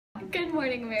Good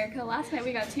morning, America. Last night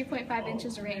we got 2.5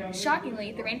 inches of rain.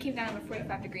 Shockingly, the rain came down on a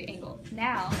 45-degree angle.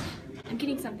 Now, I'm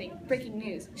getting something. Breaking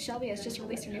news. Shelby has just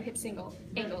released her new hit single,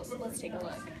 Angles. Let's take a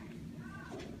look.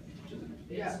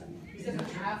 Yeah, it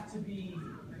doesn't have to be...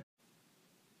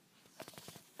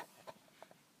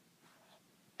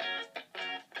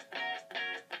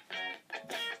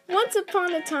 Once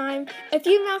upon a time, a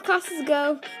few math classes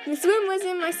ago, Miss Wynn was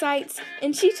in my sights,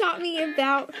 and she taught me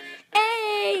about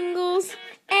angles,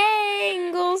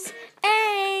 angles,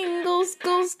 angles,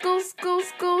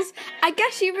 goals. I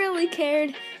guess she really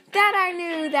cared that I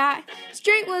knew that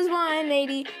straight was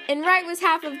 180 and right was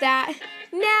half of that.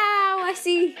 Now I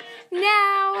see,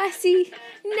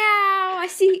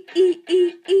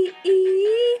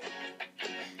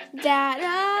 that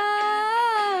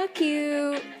a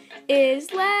cube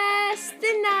is less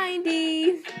than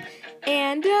 90,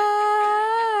 and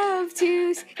of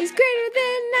twos is greater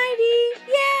than 90.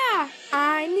 Yeah,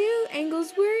 I knew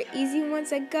angles were easy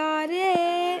once I got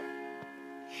it.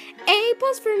 A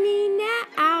plus for me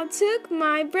now took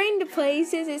my brain to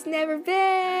places it's never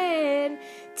been.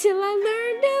 Till I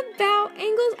learned about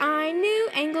angles, I knew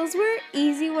angles were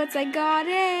easy once I got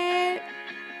it.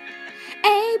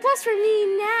 A plus for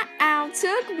me now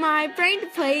took my brain to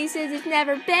places it's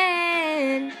never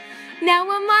been. Now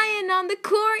I'm lying on the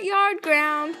courtyard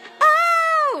ground.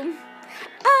 Oh,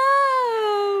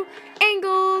 oh,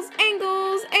 angles,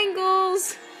 angles,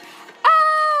 angles.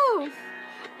 Oh,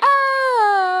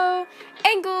 oh,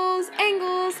 angles,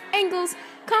 angles, angles.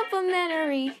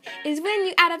 Complementary is when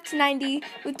you add up to 90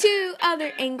 with two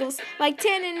other angles like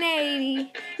 10 and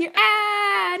 80. You're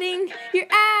adding,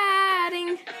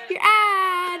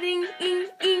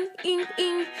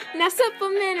 ing. Now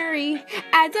supplementary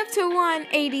adds up to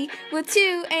 180 with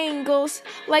two angles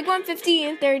like 150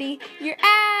 and 30. You're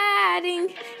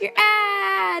adding,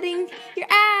 ing.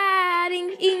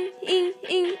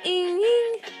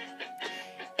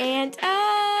 And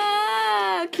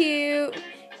a cube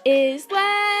is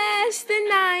less than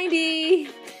 90,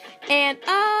 and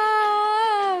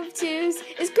of twos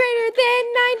is greater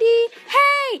than 90.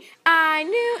 Hey, I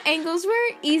knew angles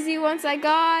were easy once I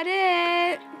got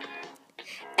it.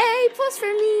 A plus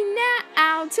for me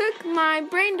now took my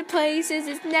brain to places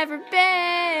it's never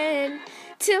been.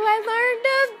 Till I learned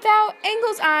about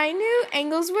angles, I knew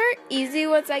angles were easy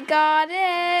once I got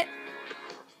it.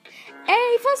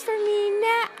 A plus for me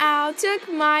now took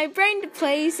my brain to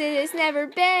places it's never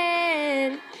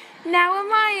been. Now I'm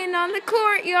lying on the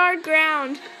courtyard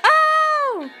ground.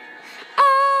 Oh,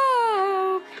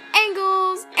 oh,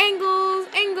 angles, angles,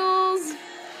 angles.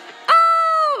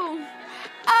 Oh,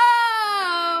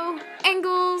 oh,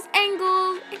 angles,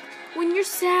 angles. When your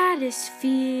saddest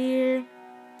fear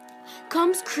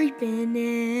comes creeping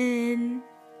in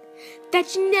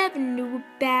that you never knew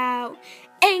about.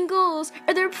 Angles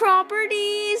are their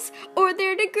properties or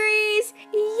their degrees.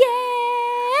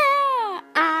 Yeah,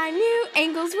 I knew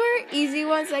angles were easy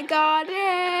once I got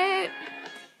it.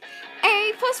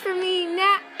 A plus for me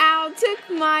now took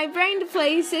my brain to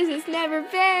places it's never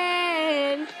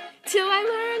been. Till I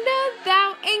learned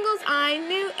about angles, I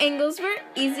knew angles were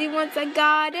easy once I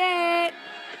got it.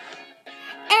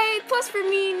 A plus for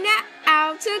me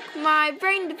now took my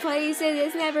brain to places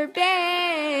it's never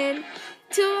been.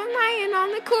 Till I'm lying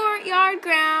on the courtyard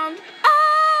ground.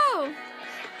 Oh,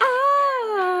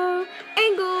 oh,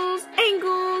 angles,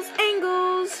 angles,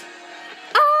 angles.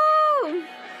 Oh,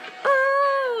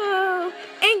 oh,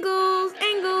 angles,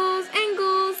 angles,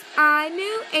 angles. I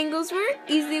knew angles were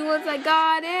easy once I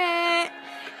got it.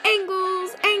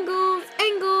 Angles, angles,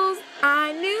 angles.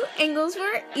 I knew angles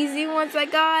were easy once I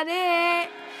got it.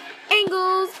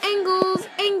 Angles, angles,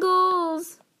 angles.